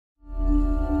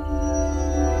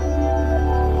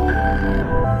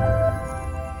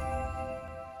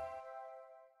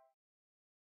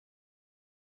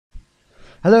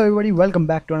Hello everybody, welcome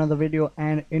back to another video,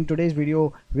 and in today's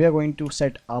video we are going to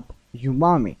set up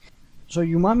Umami. So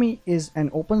Umami is an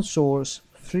open source,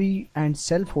 free and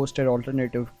self-hosted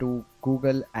alternative to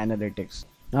Google Analytics.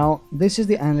 Now this is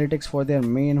the analytics for their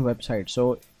main website.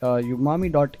 So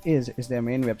umami.is their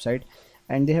main website,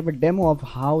 and they have a demo of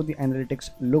how the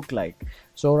analytics look like.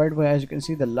 So right where, as you can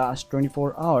see, the last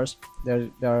 24 hours there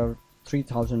are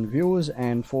 3000 views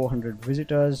and 400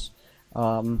 visitors.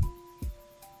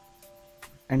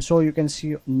 And so you can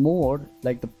see more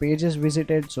like the pages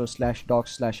visited, so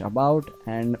 /docs/about,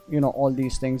 and all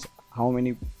these things, how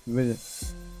many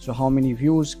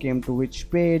views came to which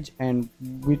page and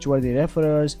which were the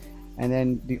referrers, and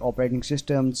then the operating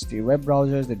systems, the web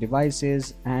browsers, the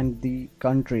devices, and the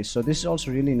countries. So this is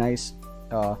also really nice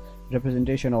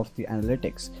representation of the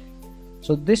analytics.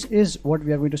 So this is what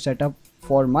we are going to set up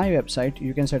for my website.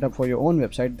 You can set up for your own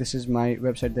website. This is my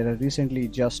website that I recently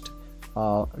just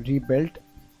rebuilt,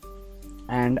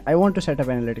 and I want to set up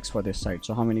analytics for this site,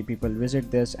 so how many people visit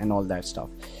this and all that stuff.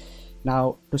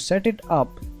 Now to set it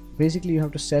up, basically you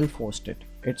have to self-host it.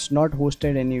 It's not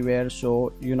hosted anywhere,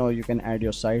 so you can add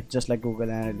your site just like Google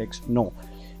Analytics. No,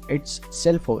 it's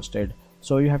self-hosted,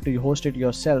 so you have to host it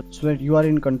yourself so that you are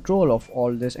in control of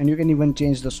all this, and you can even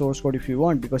change the source code if you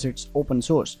want, because it's open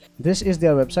source. This is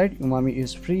their website. Umami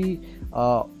is free,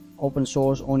 open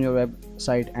source, on your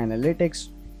website analytics,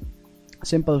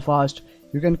 simple, fast.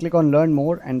 You can click on learn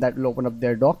more, and that will open up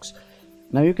their docs.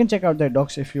 Now you can check out their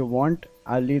docs if you want.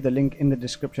 I'll leave the link in the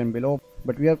description below,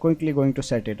 but we are quickly going to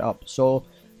set it up. So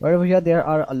right over here there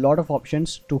are a lot of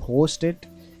options to host it.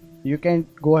 You can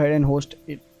go ahead and host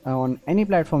it on any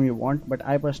platform you want, but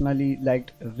I personally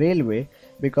liked Railway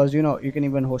because you can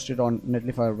even host it on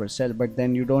Netlify itself, but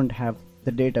then you don't have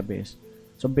the database.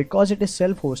 So because it is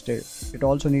self-hosted, it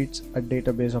also needs a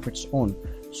database of its own.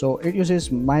 So it uses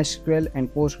MySQL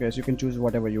and Postgres. You can choose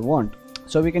whatever you want.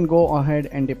 So we can go ahead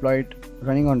and deploy it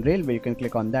running on Railway. You can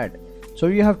click on that. So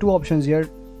you have two options here.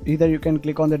 Either you can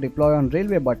click on the deploy on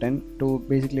Railway button to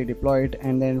basically deploy it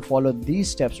and then follow these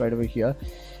steps right over here.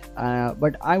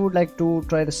 But I would like to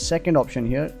try the second option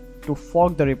here, to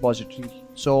fork the repository.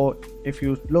 So if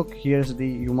you look, here's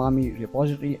the Umami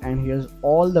repository, and here's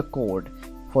all the code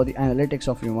for the analytics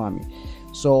of Umami.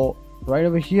 So right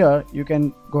over here you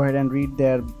can go ahead and read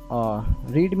their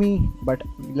readme, but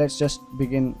let's just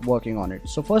begin working on it.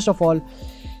 So first of all,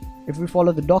 if we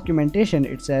follow the documentation,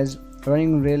 it says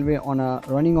running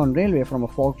on Railway from a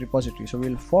forked repository. So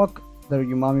we'll fork the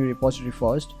Umami repository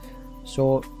first.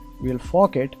 So we'll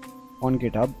fork it on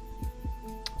GitHub.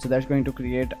 So that's going to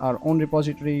create our own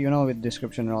repository, with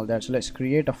description and all that. So let's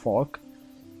create a fork.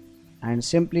 And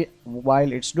simply,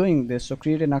 while it's doing this, so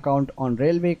create an account on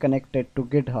Railway connected to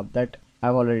GitHub. That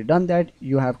I've already done that.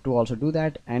 You have to also do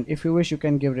that, and if you wish, you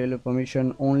can give Railway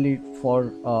permission only for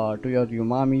to your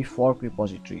Umami fork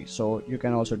repository. So you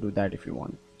can also do that if you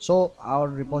want. So our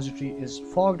repository is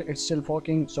forked. It's still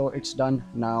forking, so it's done.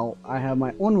 Now I have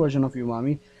my own version of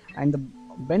Umami, and the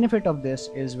benefit of this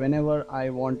is whenever I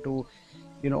want to,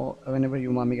 whenever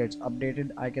Umami gets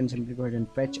updated, I can simply go ahead and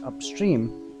fetch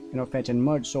upstream, fetch and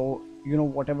merge. So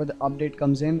whatever the update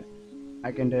comes in,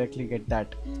 I can directly get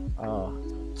that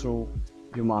through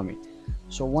Umami.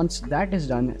 So once that is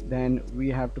done, then we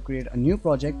have to create a new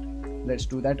project. Let's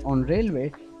do that. On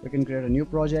Railway we can create a new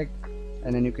project,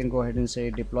 and then you can go ahead and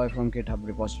say deploy from GitHub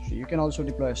repository. You can also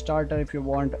deploy a starter if you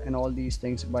want and all these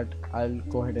things, but I'll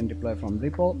go ahead and deploy from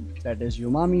repo, that is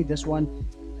Umami, this one.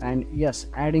 And yes,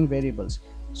 adding variables.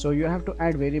 So you have to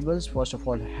add variables. First of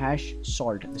all, hash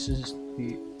salt, this is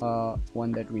the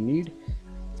one that we need,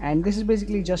 and this is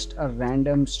basically just a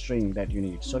random string that you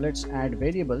need. So let's add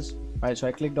variables. Right, so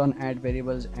I clicked on add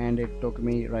variables, and it took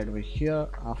me right over here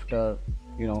after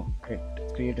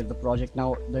it created the project.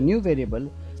 Now the new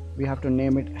variable, we have to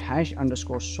name it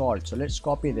hash_salt. So let's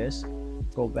copy this,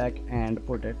 go back and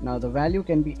put it. Now the value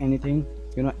can be anything,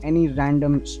 any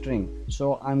random string.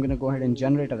 So I'm gonna go ahead and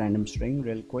generate a random string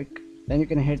real quick. Then you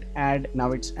can hit add.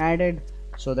 Now it's added,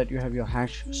 so that you have your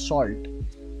hash salt.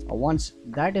 Once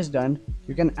that is done,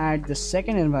 you can add the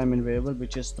second environment variable,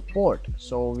 which is the port.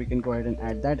 So we can go ahead and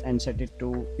add that and set it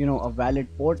to a valid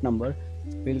port number.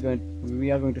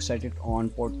 We are going to set it on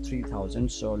port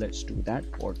 3000. So let's do that,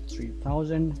 port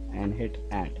 3000, and hit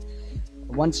add.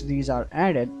 Once these are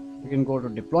added, you can go to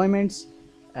deployments,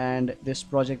 and this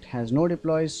project has no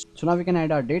deploys. So now we can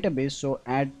add our database. So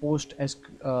add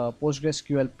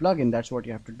PostgreSQL plugin, that's what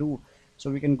you have to do. So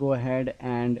we can go ahead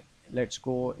and let's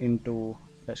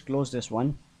close this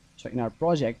one. So in our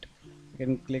project, you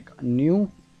can click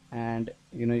new, and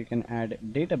you can add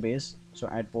database. So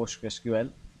add PostgreSQL.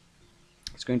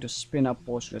 It's going to spin up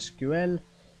PostgreSQL.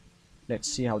 Let's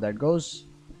see how that goes.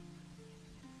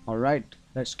 Alright,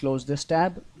 let's close this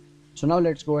tab. So now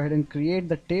let's go ahead and create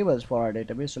the tables for our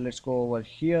database. So let's go over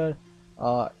here,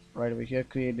 right over here,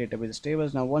 create database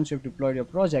tables. Now once you've deployed your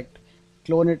project,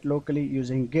 clone it locally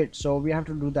using git. So we have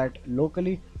to do that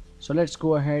locally. So let's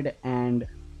go ahead and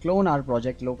clone our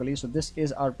project locally. So this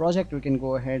is our project. We can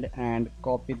go ahead and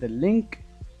copy the link.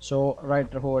 So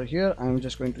right over here, I'm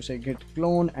just going to say git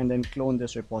clone and then clone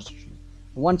this repository.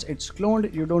 Once it's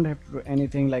cloned, you don't have to do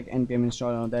anything like npm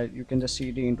install or that. You can just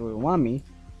cd into Umami.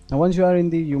 Now once you are in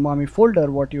the Umami folder,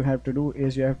 what you have to do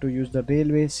is you have to use the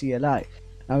railway CLI.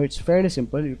 Now it's fairly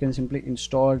simple. You can simply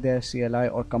install their CLI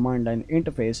or command line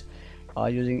interface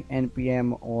using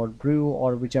npm or brew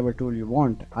or whichever tool you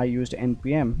want. I used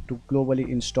npm to globally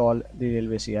install the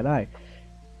railway CLI.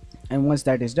 And once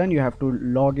that is done, you have to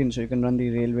log in. So you can run the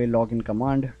railway login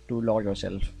command to log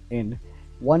yourself in.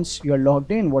 Once you're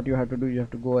logged in, what you have to do, you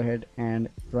have to go ahead and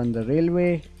run the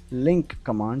railway link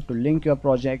command to link your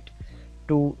project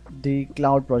to the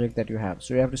cloud project that you have.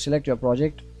 So you have to select your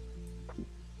project.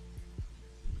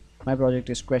 My project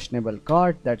is questionable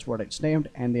cart, that's what it's named,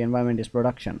 and the environment is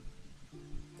production.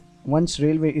 Once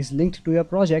railway is linked to your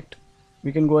project,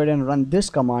 we can go ahead and run this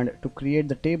command to create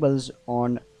the tables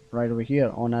on right over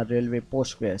here on our railway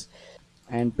Postgres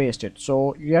and paste it.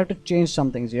 So you have to change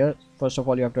some things here. First of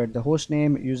all, you have to add the host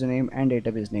name, username, and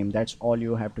database name. That's all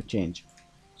you have to change.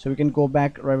 So we can go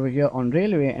back right over here on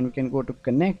railway and we can go to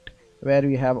connect, where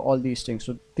we have all these things.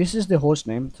 So this is the host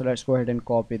name. So let's go ahead and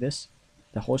copy this.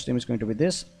 The host name is going to be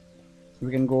this. We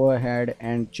can go ahead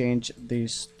and change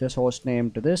this host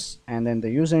name to this, and then the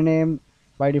username.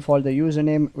 By default, the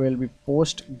username will be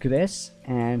Postgres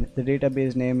and the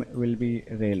database name will be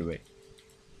railway.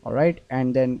 All right,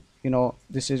 and then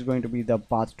this is going to be the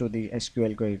path to the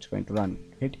SQL query it's going to run.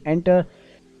 Hit enter.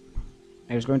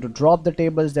 It's going to drop the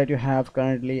tables that you have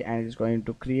currently, and it's going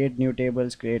to create new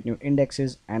tables, create new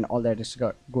indexes, and all that is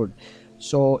good.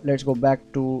 So let's go back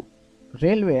to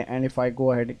railway, and if I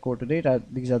go ahead and go to data,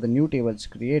 these are the new tables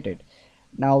created.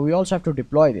 Now we also have to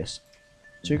deploy this.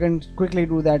 So you can quickly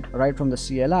do that right from the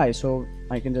CLI. So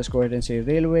I can just go ahead and say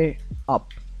railway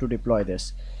up to deploy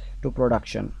this to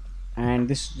production. And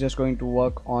this is just going to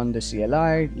work on the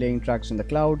CLI, laying tracks in the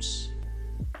clouds.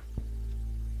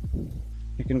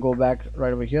 You can go back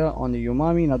right over here on the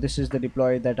Umami. Now this is the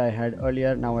deploy that I had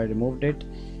earlier. Now I removed it,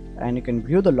 and you can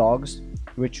view the logs,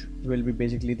 which will be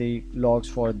basically the logs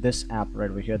for this app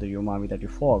right over here, the Umami that you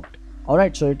forked.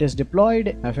 Alright, so it is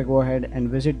deployed. If I go ahead and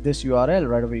visit this URL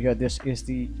right over here, this is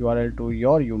the URL to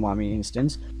your Umami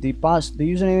instance. The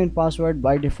username and password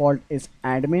by default is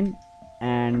admin,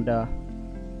 and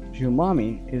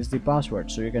Umami is the password.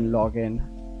 So you can log in,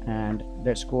 and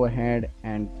let's go ahead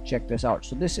and check this out.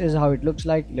 So this is how it looks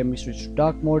like. Let me switch to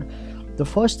dark mode. The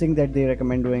first thing that they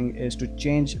recommend doing is to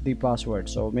change the password.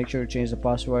 So make sure you change the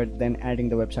password, then adding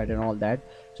the website and all that.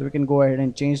 So we can go ahead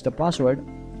and change the password.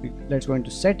 Let's go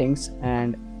into settings,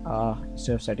 and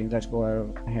instead of settings, let's go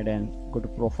ahead and go to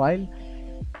profile,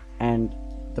 and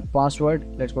the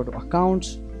password, let's go to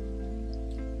accounts,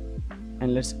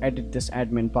 and let's edit this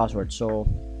admin password. So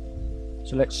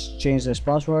let's change this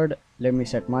password. Let me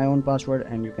set my own password,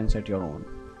 and you can set your own.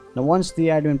 Now once the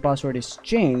admin password is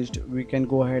changed, we can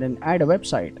go ahead and add a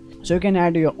website. So you can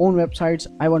add your own websites.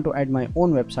 I want to add my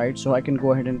own website, so I can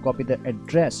go ahead and copy the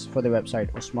address for the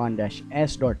website,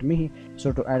 usman-s.me.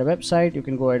 So to add a website, you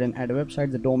can go ahead and add a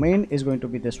website. The domain is going to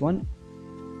be this one,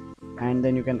 and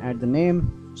then you can add the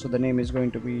name. So the name is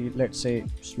going to be, let's say,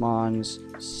 Usman's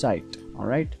site. All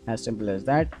right, as simple as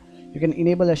that. You can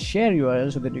enable a share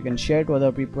URL so that you can share to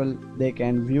other people. They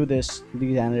can view these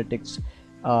analytics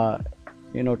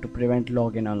to prevent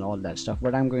login and all that stuff,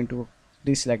 but I'm going to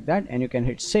deselect that, and you can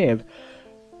hit save.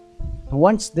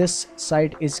 Once this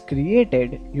site is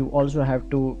created, you also have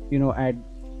to add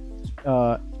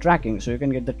tracking. So you can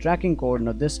get the tracking code.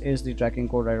 Now this is the tracking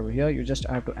code right over here. You just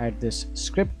have to add this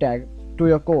script tag to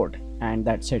your code, and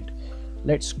that's it.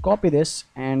 Let's copy this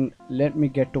and let me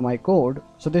get to my code.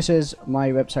 So this is my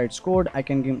website's code. I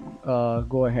can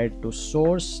go ahead to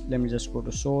source. Let me just go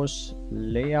to source,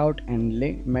 layout, and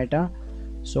meta.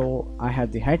 So I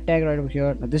have the head tag right over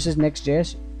here. Now this is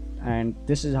Next.js, and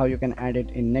this is how you can add it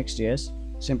in Next.js.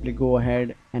 Simply go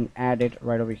ahead and add it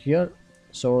right over here.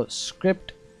 So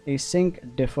script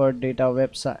async defer data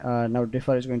website. Now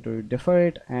defer is going to defer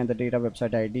it, and the data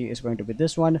website ID is going to be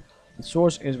this one. The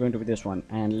source is going to be this one,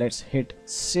 and let's hit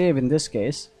save in this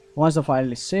case. Once the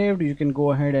file is saved, you can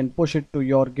go ahead and push it to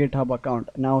your GitHub account.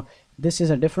 Now this is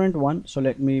a different one, so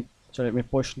let me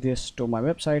push this to my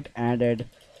website. Added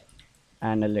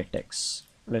analytics,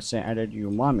 let's say added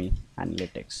Umami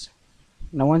analytics.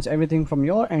 Now once everything from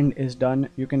your end is done,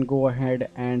 you can go ahead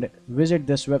and visit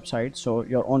this website, so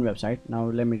your own website. Now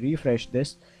let me refresh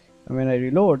this, and when I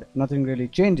reload, nothing really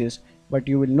changes, but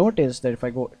you will notice that if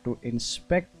I go to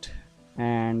inspect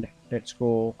and let's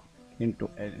go into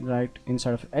right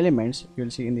inside of elements, you'll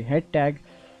see in the head tag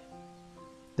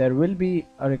there will be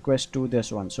a request to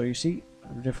this one. So you see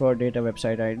refer data,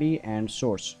 website ID and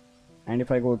source, and if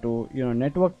I go to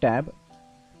network tab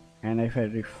and if I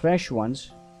refresh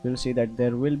once, you'll see that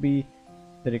there will be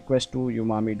the request to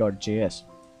umami.js.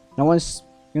 Now once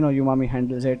Umami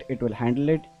handles it, it will handle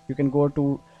it. You can go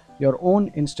to your own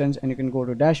instance and you can go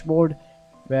to dashboard,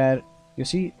 where you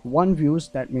see one views,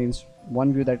 that means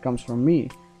one view that comes from me.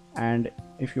 And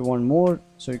if you want more,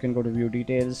 so you can go to view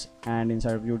details, and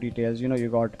inside of view details you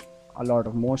got a lot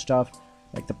of more stuff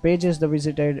like the pages, the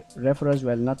visited, referrals,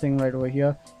 well nothing right over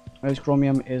here, as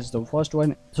Chromium is the first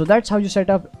one. So that's how you set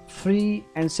up free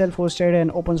and self-hosted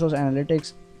and open source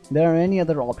analytics. There are many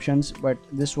other options, but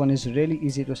this one is really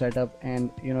easy to set up, and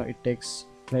it takes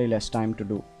very less time to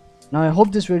do. Now I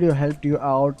hope this video helped you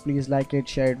out. Please like it,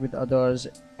 share it with others,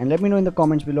 and let me know in the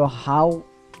comments below how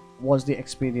was the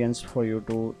experience for you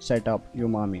to set up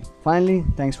Umami. Finally,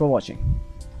 thanks for watching.